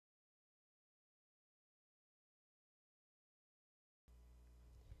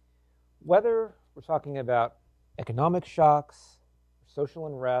Whether we're talking about economic shocks, social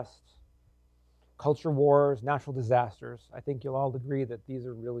unrest, culture wars, natural disasters, I think you'll all agree that these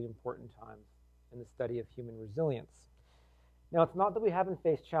are really important times in the study of human resilience. Now, it's not that we haven't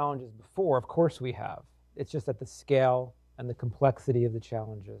faced challenges before. Of course we have. It's just that the scale and the complexity of the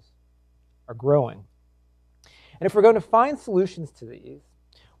challenges are growing. And if we're going to find solutions to these,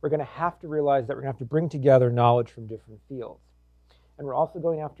 we're going to have to realize that we're going to have to bring together knowledge from different fields. And we're also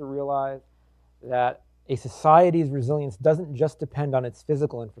going to have to realize that a society's resilience doesn't just depend on its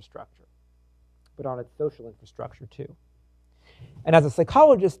physical infrastructure, but on its social infrastructure too. And as a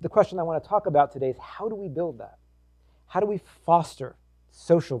psychologist, the question I want to talk about today is how do we build that? How do we foster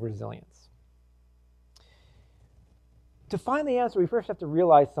social resilience? To find the answer, we first have to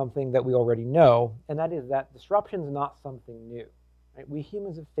realize something that we already know, and that is that disruption is not something new. Right? We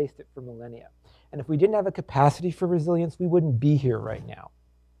humans have faced it for millennia. And if we didn't have a capacity for resilience, we wouldn't be here right now.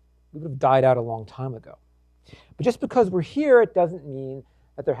 We would have died out a long time ago. But just because we're here, it doesn't mean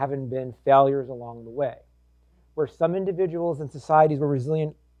that there haven't been failures along the way. Where some individuals and societies were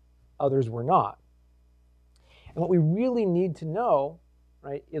resilient, others were not. And what we really need to know,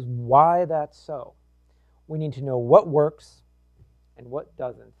 right, is why that's so. We need to know what works and what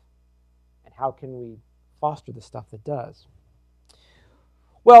doesn't, and how can we foster the stuff that does.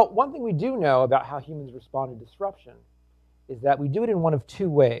 Well, one thing we do know about how humans respond to disruption is that we do it in one of two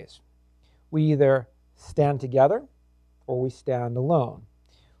ways. We either stand together or we stand alone.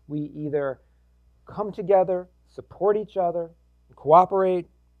 We either come together, support each other, cooperate,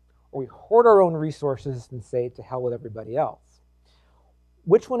 or we hoard our own resources and say to hell with everybody else.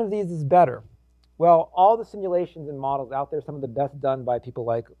 Which one of these is better? Well, all the simulations and models out there, some of the best done by people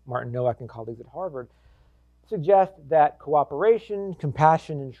like Martin Nowak and colleagues at Harvard, suggest that cooperation,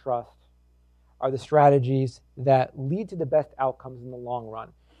 compassion, and trust are the strategies that lead to the best outcomes in the long run.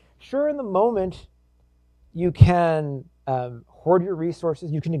 Sure, in the moment, you can hoard your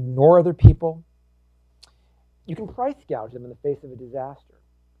resources, you can ignore other people, you can price gouge them in the face of a disaster,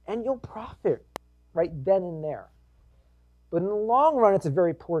 and you'll profit right then and there. But in the long run, it's a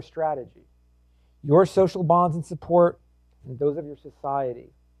very poor strategy. Your social bonds and support and those of your society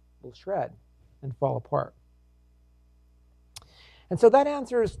will shred and fall apart. And so that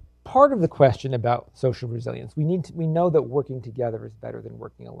answers part of the question about social resilience. We know that working together is better than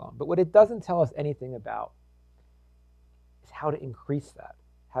working alone. But what it doesn't tell us anything about is how to increase that,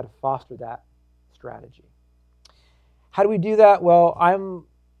 how to foster that strategy. How do we do that? Well, I'm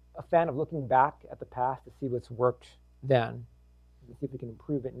a fan of looking back at the past to see what's worked then, and see if we can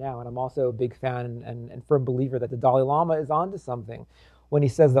improve it now. And I'm also a big fan and firm believer that the Dalai Lama is onto something when he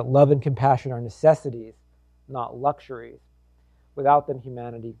says that love and compassion are necessities, not luxuries. Without them,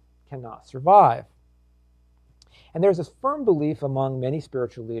 humanity cannot survive. And there's this firm belief among many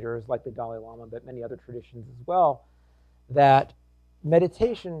spiritual leaders, like the Dalai Lama, but many other traditions as well, that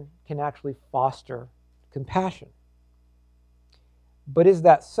meditation can actually foster compassion. But is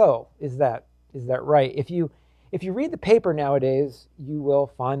that so? Is that right? If you read the paper nowadays, you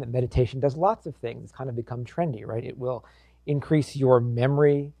will find that meditation does lots of things. It's kind of become trendy, right? It will increase your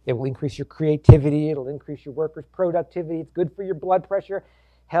memory. It will increase your creativity. It'll increase your workers' productivity. It's good for your blood pressure.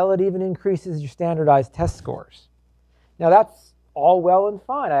 Hell, it even increases your standardized test scores. Now, that's all well and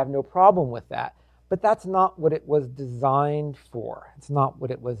fine. I have no problem with that. But that's not what it was designed for. It's not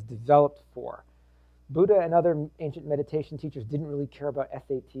what it was developed for. Buddha and other ancient meditation teachers didn't really care about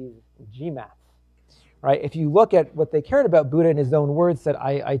SATs and GMATs. Right? If you look at what they cared about, Buddha in his own words said,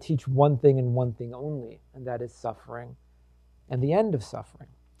 I teach one thing and one thing only, and that is suffering and the end of suffering.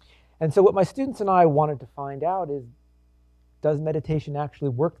 And so what my students and I wanted to find out is, does meditation actually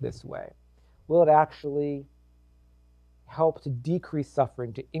work this way? Will it actually help to decrease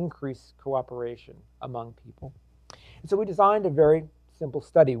suffering, to increase cooperation among people? And so we designed a very simple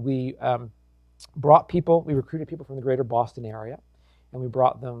study. We recruited people from the greater Boston area, and we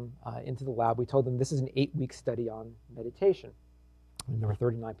brought them into the lab. We told them this is an 8-week study on meditation. And there were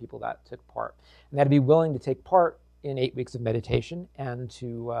 39 people that took part. And they had to be willing to take part in 8 weeks of meditation and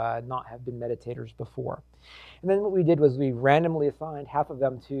to not have been meditators before. And then what we did was we randomly assigned half of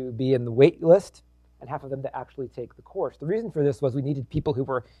them to be in the wait list and half of them to actually take the course. The reason for this was we needed people who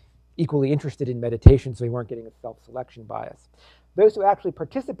were equally interested in meditation, so we weren't getting a self-selection bias. Those who actually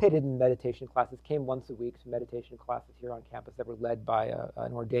participated in meditation classes came once a week to meditation classes here on campus that were led by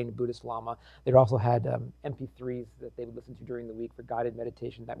an ordained Buddhist Lama. They also had MP3s that they would listen to during the week for guided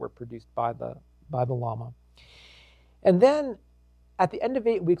meditation that were produced by the Lama. And then at the end of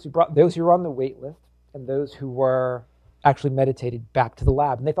 8 weeks, we brought those who were on the wait list and those who were actually meditated back to the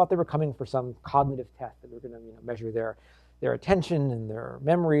lab. And they thought they were coming for some cognitive test that we were going to measure their attention and their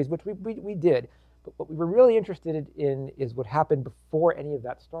memories, which we did. But what we were really interested in is what happened before any of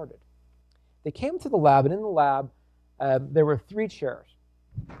that started. They came to the lab, and in the lab, there were 3 chairs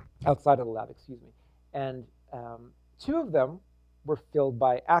outside of the lab, and 2 of them were filled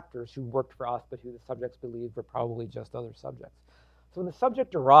by actors who worked for us, but who the subjects believed were probably just other subjects. So when the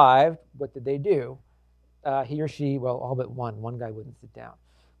subject arrived, what did they do? He or she, well, all but one guy wouldn't sit down,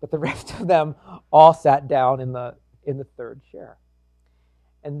 but the rest of them all sat down in the 3rd chair.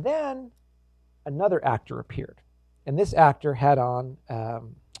 And then another actor appeared, and this actor had on,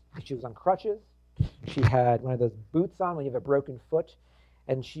 she was on crutches, she had one of those boots on when you have a broken foot,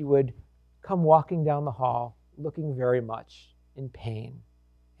 and she would come walking down the hall looking very much in pain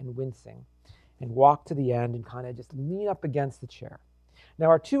and wincing, and walk to the end and kind of just lean up against the chair. Now,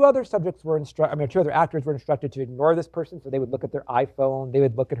 our 2 other subjects were our 2 other actors were instructed to ignore this person, so they would look at their iPhone, they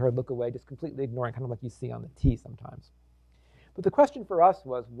would look at her, look away, just completely ignoring, kind of like you see on the T sometimes. But the question for us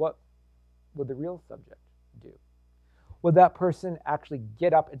was, what would the real subject do? Would that person actually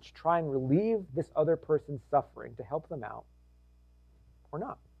get up and try and relieve this other person's suffering to help them out, or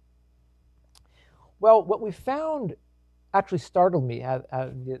not? Well, what we found actually startled me at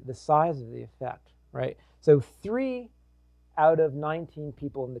the size of the effect, right? So 3 out of 19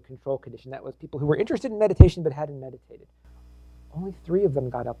 people in the control condition, that was people who were interested in meditation but hadn't meditated, only 3 of them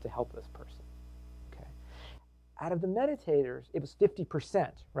got up to help this person. Okay. Out of the meditators, it was 50%,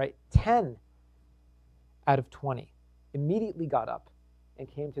 right? 10 out of 20 immediately got up and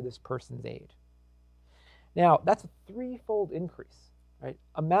came to this person's aid. Now, that's a 3-fold increase. Right?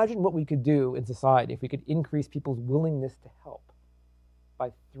 Imagine what we could do in society if we could increase people's willingness to help by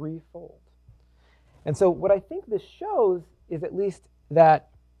 3-fold. And so what I think this shows is at least that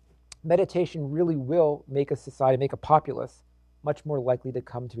meditation really will make a society, make a populace, much more likely to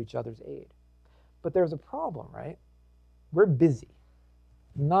come to each other's aid. But there's a problem, right? We're busy.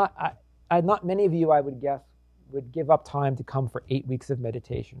 Not many of you, I would guess, would give up time to come for 8 weeks of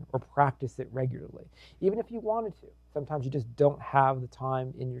meditation or practice it regularly, even if you wanted to. Sometimes you just don't have the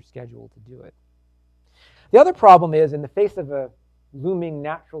time in your schedule to do it. The other problem is, in the face of a looming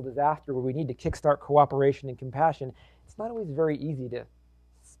natural disaster where we need to kickstart cooperation and compassion, it's not always very easy to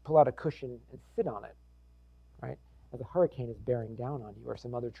pull out a cushion and sit on it, right? As a hurricane is bearing down on you or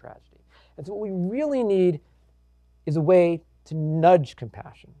some other tragedy. And so what we really need is a way to nudge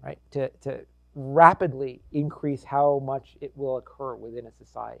compassion, right? To rapidly increase how much it will occur within a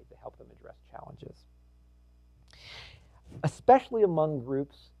society to help them address challenges, especially among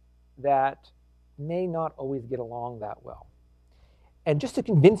groups that may not always get along that well. And just to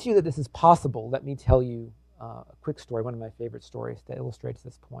convince you that this is possible, let me tell you a quick story, one of my favorite stories that illustrates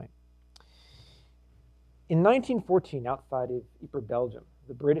this point. In 1914, outside of Ypres, Belgium,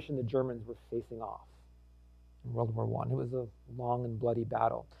 the British and the Germans were facing off in World War I. It was a long and bloody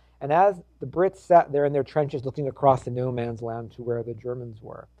battle. And as the Brits sat there in their trenches looking across the no man's land to where the Germans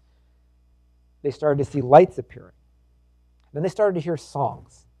were, they started to see lights appearing. Then they started to hear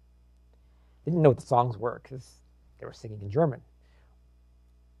songs. They didn't know what the songs were because they were singing in German.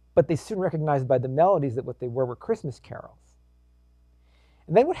 But they soon recognized by the melodies that what they were Christmas carols.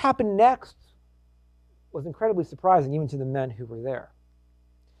 And then what happened next was incredibly surprising, even to the men who were there.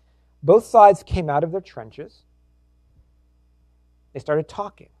 Both sides came out of their trenches. They started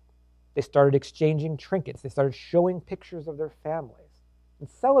talking. They started exchanging trinkets. They started showing pictures of their families and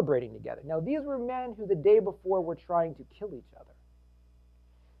celebrating together. Now, these were men who the day before were trying to kill each other.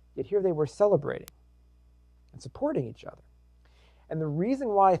 Yet here they were celebrating and supporting each other. And the reason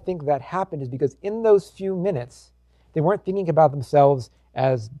why I think that happened is because in those few minutes, they weren't thinking about themselves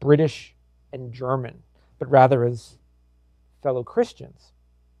as British and German, but rather as fellow Christians.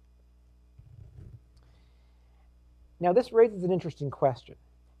 Now, this raises an interesting question.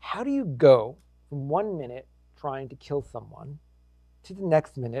 How do you go from 1 minute trying to kill someone to the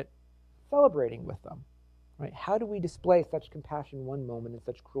next minute celebrating with them? Right? How do we display such compassion one moment and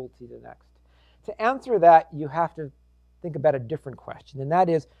such cruelty the next? To answer that, you have to think about a different question, and that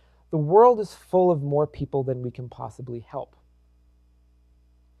is, the world is full of more people than we can possibly help.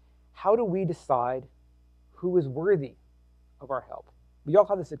 How do we decide who is worthy of our help? We all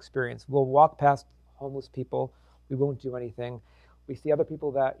have this experience. We'll walk past homeless people. We won't do anything. We see other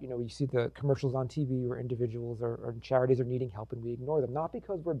people that, we see the commercials on TV where individuals or charities are needing help and we ignore them, not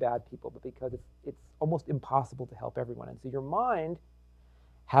because we're bad people, but because it's almost impossible to help everyone. And so your mind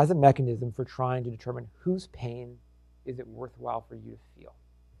has a mechanism for trying to determine whose pain is it worthwhile for you to feel.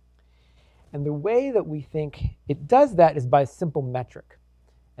 And the way that we think it does that is by a simple metric,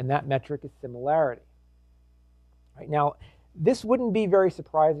 and that metric is similarity. Right? Now, this wouldn't be very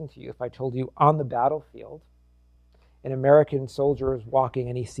surprising to you if I told you on the battlefield, An American soldier is walking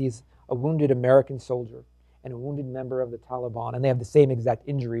and he sees a wounded American soldier and a wounded member of the Taliban, and they have the same exact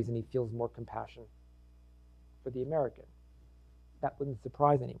injuries, and he feels more compassion for the American. That wouldn't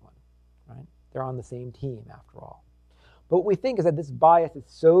surprise anyone, right? They're on the same team after all. But what we think is that this bias is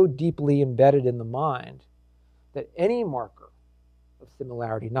so deeply embedded in the mind that any marker of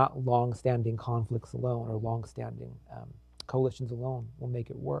similarity, not long-standing conflicts alone or long-standing coalitions alone, will make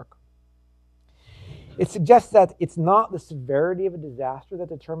it work. It suggests that it's not the severity of a disaster that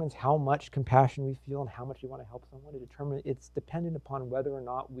determines how much compassion we feel and how much we want to help someone. It's dependent upon whether or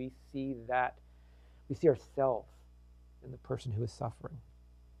not we see ourselves in the person who is suffering.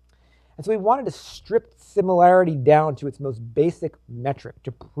 And so we wanted to strip similarity down to its most basic metric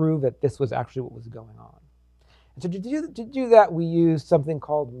to prove that this was actually what was going on. And so to do that, we used something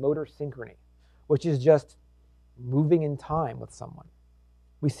called motor synchrony, which is just moving in time with someone.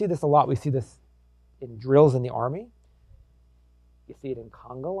 We see this a lot. We see this in drills in the Army. You see it in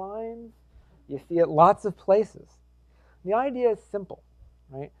conga lines. You see it lots of places. The idea is simple,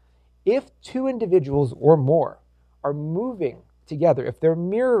 right? If two individuals or more are moving together, if they're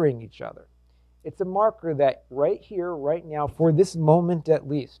mirroring each other, it's a marker that right here, right now, for this moment at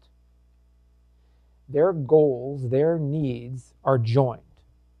least, their goals, their needs are joined.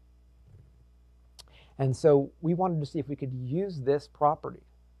 And so we wanted to see if we could use this property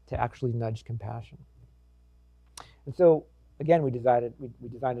to actually nudge compassion. And so, again, we designed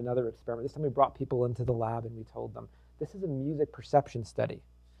another experiment. This time we brought people into the lab and we told them, this is a music perception study.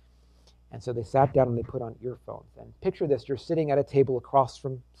 And so they sat down and they put on earphones. And picture this, you're sitting at a table across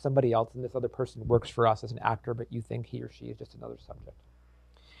from somebody else, and this other person works for us as an actor, but you think he or she is just another subject.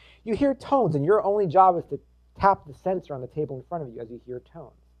 You hear tones, and your only job is to tap the sensor on the table in front of you as you hear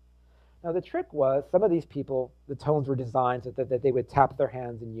tones. Now, the trick was, some of these people, the tones were designed so that they would tap their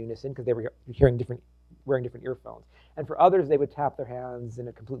hands in unison because they were wearing different earphones. And for others, they would tap their hands in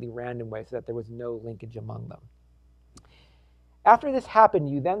a completely random way so that there was no linkage among them. After this happened,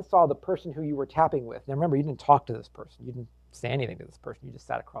 you then saw the person who you were tapping with. Now remember, you didn't talk to this person. You didn't say anything to this person. You just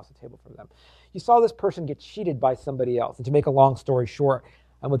sat across the table from them. You saw this person get cheated by somebody else. And to make a long story short,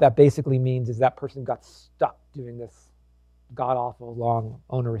 and what that basically means is that person got stuck doing this god-awful, long,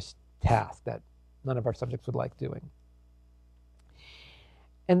 onerous task that none of our subjects would like doing.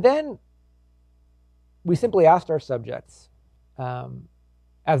 And then we simply asked our subjects,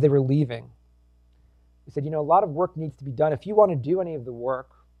 as they were leaving, we said, a lot of work needs to be done. If you want to do any of the work,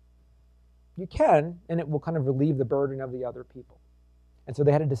 you can, and it will kind of relieve the burden of the other people. And so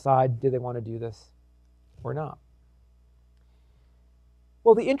they had to decide, did they want to do this or not?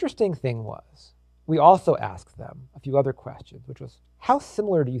 Well, the interesting thing was, we also asked them a few other questions, which was, how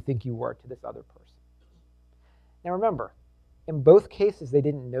similar do you think you were to this other person? Now remember, in both cases, they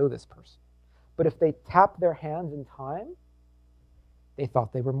didn't know this person. But if they tapped their hands in time, they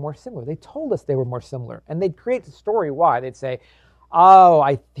thought they were more similar. They told us they were more similar. And they'd create the story why. They'd say,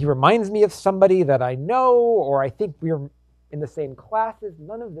 he reminds me of somebody that I know, or I think we're in the same classes.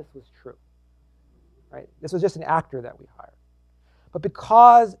 None of this was true, right? This was just an actor that we hired. But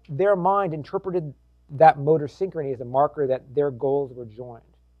because their mind interpreted that motor synchrony as a marker that their goals were joined,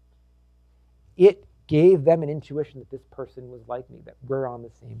 it gave them an intuition that this person was like me, that we're on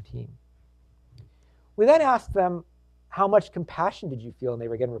the same team. We then asked them, how much compassion did you feel? And they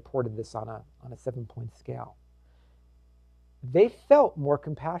again reported this on a 7-point scale. They felt more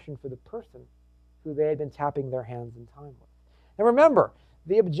compassion for the person who they had been tapping their hands in time with. And remember,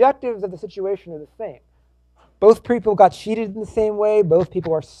 the objectives of the situation are the same. Both people got cheated in the same way. Both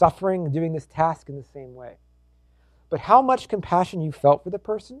people are suffering doing this task in the same way. But how much compassion you felt for the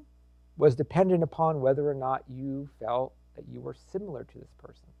person was dependent upon whether or not you felt that you were similar to this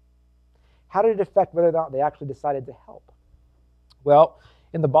person. How did it affect whether or not they actually decided to help? Well,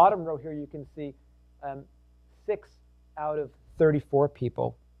 in the bottom row here, you can see 6 out of 34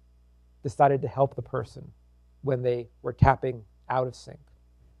 people decided to help the person when they were tapping out of sync,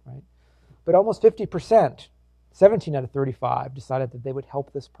 right? But almost 50%, 17 out of 35, decided that they would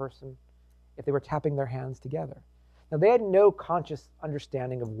help this person if they were tapping their hands together. Now, they had no conscious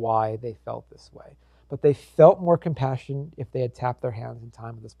understanding of why they felt this way, but they felt more compassion if they had tapped their hands in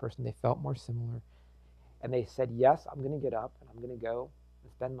time with this person. They felt more similar. And they said, yes, I'm going to get up and I'm going to go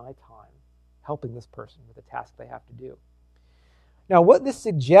and spend my time helping this person with the task they have to do. Now, what this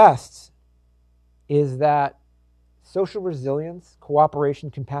suggests is that social resilience, cooperation,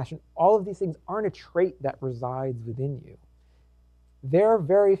 compassion, all of these things aren't a trait that resides within you. They're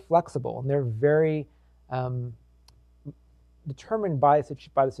very flexible and they're very determined by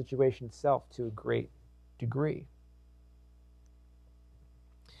the situation itself to a great degree.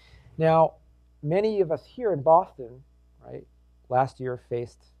 Now, many of us here in Boston right, last year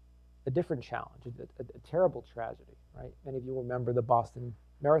faced a different challenge, a terrible tragedy, right? Many of you remember the Boston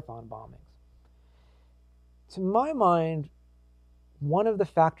Marathon bombings. To my mind, one of the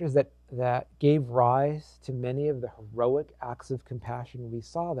factors that gave rise to many of the heroic acts of compassion we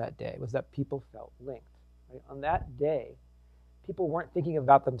saw that day was that people felt linked. Right? On that day, people weren't thinking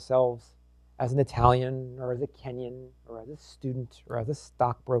about themselves as an Italian or as a Kenyan or as a student or as a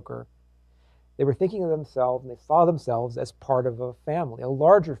stockbroker. They were thinking of themselves, and they saw themselves as part of a family, a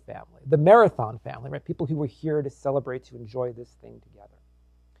larger family, the marathon family, right? People who were here to celebrate, to enjoy this thing together.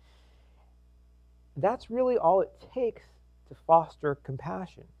 That's really all it takes to foster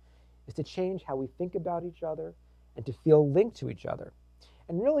compassion, is to change how we think about each other and to feel linked to each other.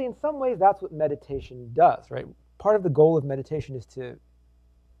 And really, in some ways, that's what meditation does, right? Part of the goal of meditation is to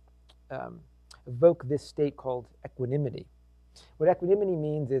evoke this state called equanimity. What equanimity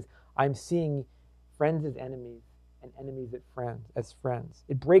means is I'm seeing friends as enemies and enemies as friends.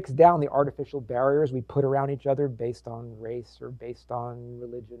 It breaks down the artificial barriers we put around each other based on race or based on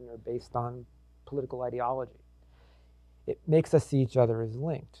religion or based on political ideology. It makes us see each other as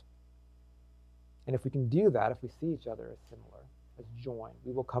linked. And if we can do that, if we see each other as similar, as joined,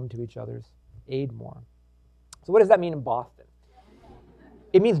 we will come to each other's aid more. So what does that mean in Boston?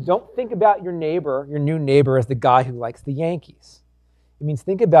 It means don't think about your neighbor, your new neighbor, as the guy who likes the Yankees. It means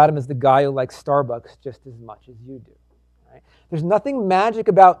think about him as the guy who likes Starbucks just as much as you do. Right? There's nothing magic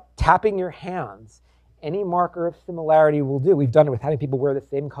about tapping your hands. Any marker of similarity will do. We've done it with having people wear the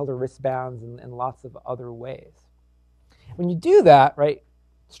same color wristbands and lots of other ways. When you do that, right,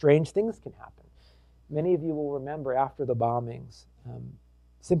 strange things can happen. Many of you will remember after the bombings,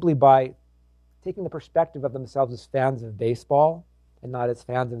 simply by taking the perspective of themselves as fans of baseball and not as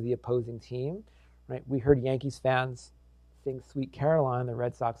fans of the opposing team, right? We heard Yankees fans sing Sweet Caroline, the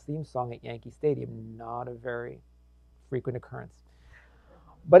Red Sox theme song at Yankee Stadium. Not a very frequent occurrence.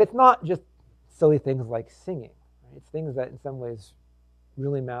 But it's not just silly things like singing. Right? It's things that in some ways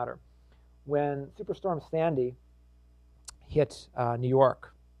really matter. When Superstorm Sandy hit New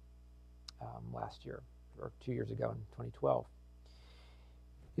York last year, or 2 years ago in 2012,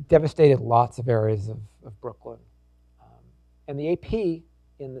 it devastated lots of areas of Brooklyn. And the AP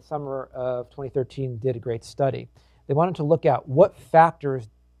in the summer of 2013 did a great study. They wanted to look at what factors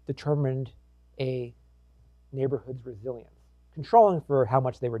determined a neighborhood's resilience, controlling for how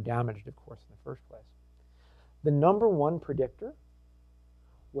much they were damaged, of course, in the first place. The number one predictor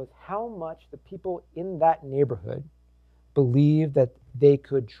was how much the people in that neighborhood believed that they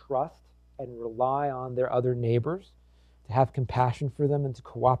could trust and rely on their other neighbors to have compassion for them and to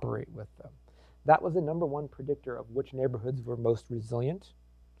cooperate with them. That was the number one predictor of which neighborhoods were most resilient,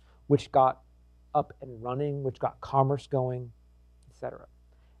 which got up and running, which got commerce going, etc.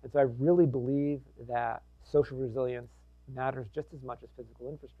 And so I really believe that social resilience matters just as much as physical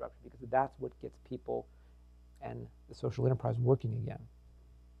infrastructure, because that's what gets people and the social enterprise working again.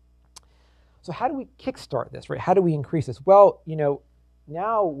 So how do we kickstart this, right? How do we increase this? Well,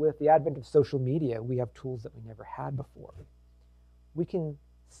 now with the advent of social media, we have tools that we never had before. We can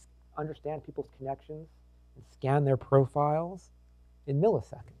understand people's connections and scan their profiles in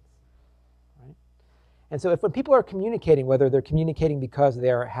milliseconds, right? And so when people are communicating, whether they're communicating because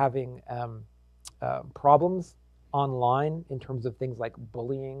they're having problems online in terms of things like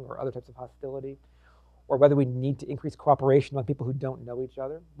bullying or other types of hostility, or whether we need to increase cooperation among people who don't know each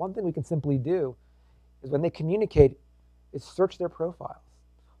other, one thing we can simply do is when they communicate is search their profiles.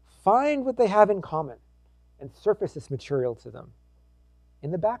 Find what they have in common and surface this material to them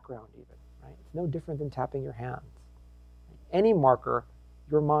in the background even, right? It's no different than tapping your hands. Any marker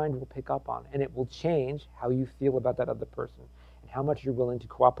your mind will pick up on, and it will change how you feel about that other person and how much you're willing to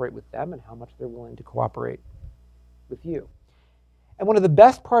cooperate with them and how much they're willing to cooperate with you. And one of the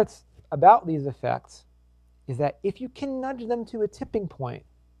best parts about these effects is that if you can nudge them to a tipping point,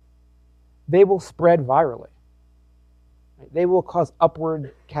 they will spread virally. Right? They will cause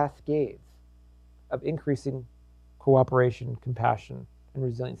upward cascades of increasing cooperation, compassion, and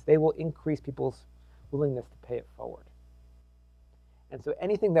resilience. They will increase people's willingness to pay it forward. And so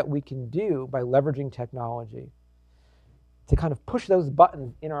anything that we can do by leveraging technology to kind of push those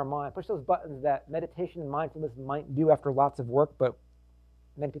buttons in our mind, push those buttons that meditation and mindfulness might do after lots of work, but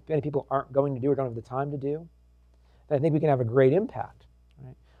many people aren't going to do or don't have the time to do, then I think we can have a great impact.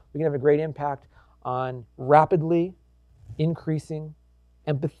 Right? We can have a great impact on rapidly increasing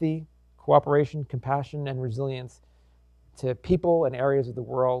empathy, cooperation, compassion, and resilience to people and areas of the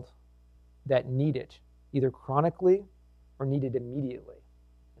world that need it, either chronically or need it immediately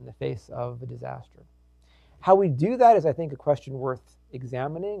in the face of a disaster. How we do that is, I think, a question worth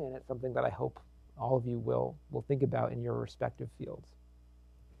examining, and it's something that I hope all of you will think about in your respective fields.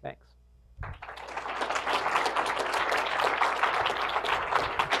 Thanks.